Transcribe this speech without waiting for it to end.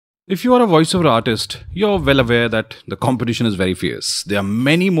If you are a voiceover artist, you're well aware that the competition is very fierce. There are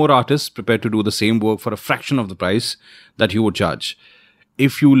many more artists prepared to do the same work for a fraction of the price that you would charge.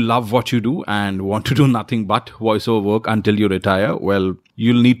 If you love what you do and want to do nothing but voiceover work until you retire, well,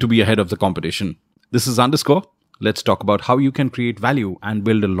 you'll need to be ahead of the competition. This is Underscore. Let's talk about how you can create value and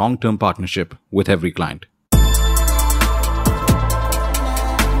build a long-term partnership with every client.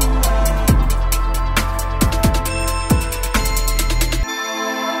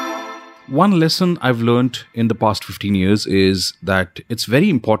 One lesson I've learned in the past 15 years is that it's very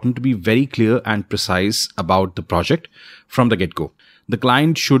important to be very clear and precise about the project from the get-go. The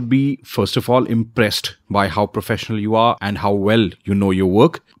client should be, first of all, impressed by how professional you are and how well you know your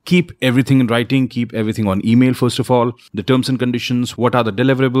work. Keep everything in writing, keep everything on email, first of all. The terms and conditions, what are the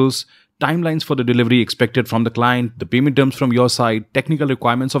deliverables, timelines for the delivery expected from the client, the payment terms from your side, technical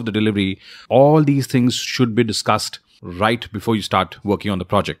requirements of the delivery. All these things should be discussed right before you start working on the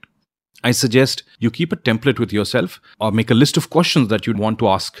project. I suggest you keep a template with yourself or make a list of questions that you'd want to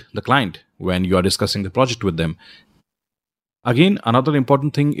ask the client when you are discussing the project with them. Again, another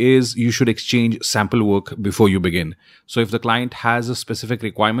important thing is you should exchange sample work before you begin. So if the client has a specific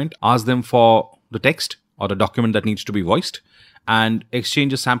requirement, ask them for the text or the document that needs to be voiced and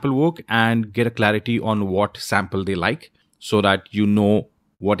exchange a sample work and get a clarity on what sample they like so that you know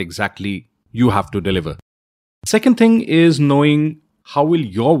what exactly you have to deliver. Second thing is knowing how will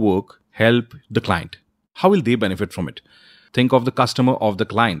your work help the client? How will they benefit from it? Think of the customer of the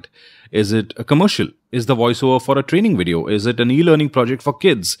client. Is it a commercial? Is the voiceover for a training video? Is it an e-learning project for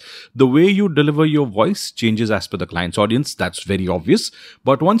kids? The way you deliver your voice changes as per the client's audience. That's very obvious.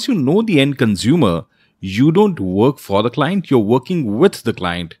 But once you know the end consumer, you don't work for the client. You're working with the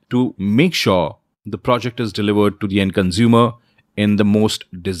client to make sure the project is delivered to the end consumer in the most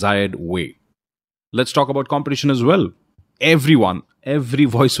desired way. Let's talk about competition as well. Every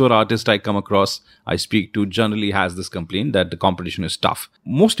voiceover artist I come across, I speak to generally has this complaint that the competition is tough.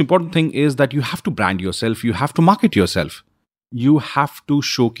 Most important thing is that you have to brand yourself. You have to market yourself. You have to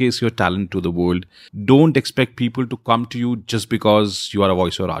showcase your talent to the world. Don't expect people to come to you just because you are a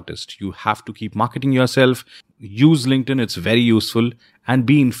voiceover artist. You have to keep marketing yourself. Use LinkedIn. It's very useful and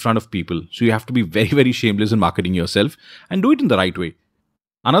be in front of people. So you have to be very, very shameless in marketing yourself and do it in the right way.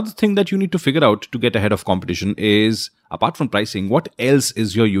 Another thing that you need to figure out to get ahead of competition is, apart from pricing, what else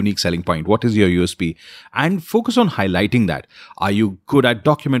is your unique selling point? What is your USP? And focus on highlighting that. Are you good at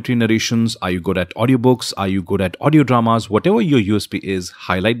documentary narrations? Are you good at audiobooks? Are you good at audio dramas? Whatever your USP is,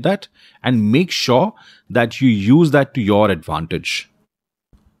 highlight that and make sure that you use that to your advantage.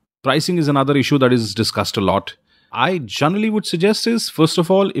 Pricing is another issue that is discussed a lot. I generally would suggest is, first of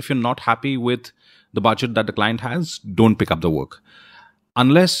all, if you're not happy with the budget that the client has, don't pick up the work.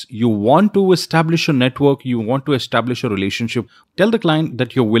 Unless you want to establish a network, you want to establish a relationship, tell the client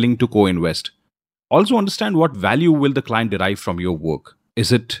that you're willing to co-invest. Also understand what value will the client derive from your work.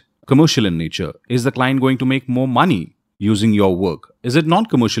 Is it commercial in nature? Is the client going to make more money using your work? Is it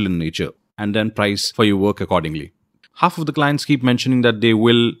non-commercial in nature? And then price for your work accordingly. Half of the clients keep mentioning that they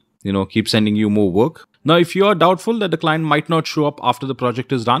will, keep sending you more work. Now, if you are doubtful that the client might not show up after the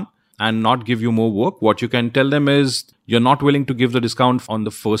project is done and not give you more work, what you can tell them is you're not willing to give the discount on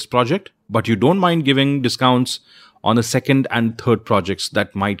the first project, but you don't mind giving discounts on the second and third projects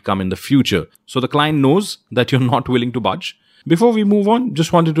that might come in the future. So the client knows that you're not willing to budge. Before we move on,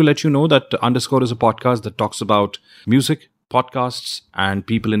 just wanted to let you know that Underscore is a podcast that talks about music, podcasts, and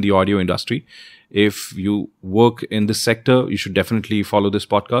people in the audio industry. If you work in this sector, you should definitely follow this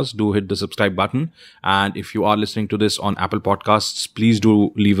podcast. Do hit the subscribe button. And if you are listening to this on Apple Podcasts, please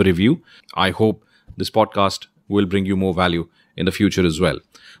do leave a review. I hope this podcast will bring you more value in the future as well.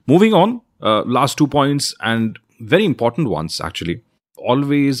 Moving on, last 2 points and very important ones actually.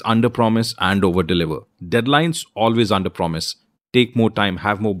 Always under-promise and over-deliver. Deadlines, always under-promise. Take more time,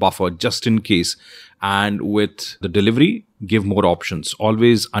 have more buffer just in case. And with the delivery, give more options.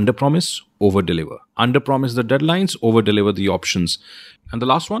 Always under-promise, over-deliver. Under-promise the deadlines, over-deliver the options. And the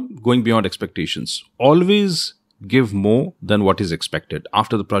last one, going beyond expectations. Always give more than what is expected.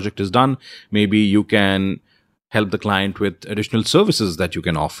 After the project is done, maybe you can help the client with additional services that you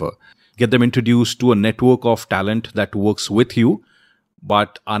can offer. Get them introduced to a network of talent that works with you,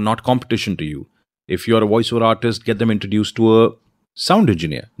 but are not competition to you. If you're a voiceover artist, get them introduced to a sound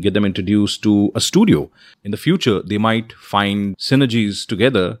engineer, get them introduced to a studio. In the future, they might find synergies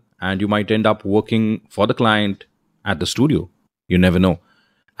together and you might end up working for the client at the studio. You never know.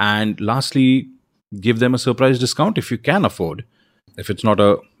 And lastly, give them a surprise discount if you can afford. If it's not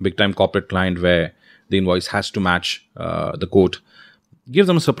a big time corporate client where the invoice has to match the quote, give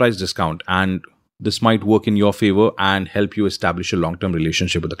them a surprise discount. And this might work in your favor and help you establish a long-term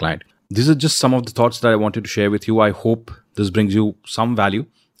relationship with the client. These are just some of the thoughts that I wanted to share with you. I hope this brings you some value.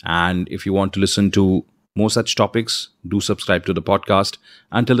 And if you want to listen to more such topics, do subscribe to the podcast.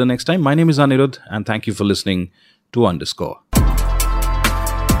 Until the next time, my name is Anirudh, and thank you for listening to Underscore.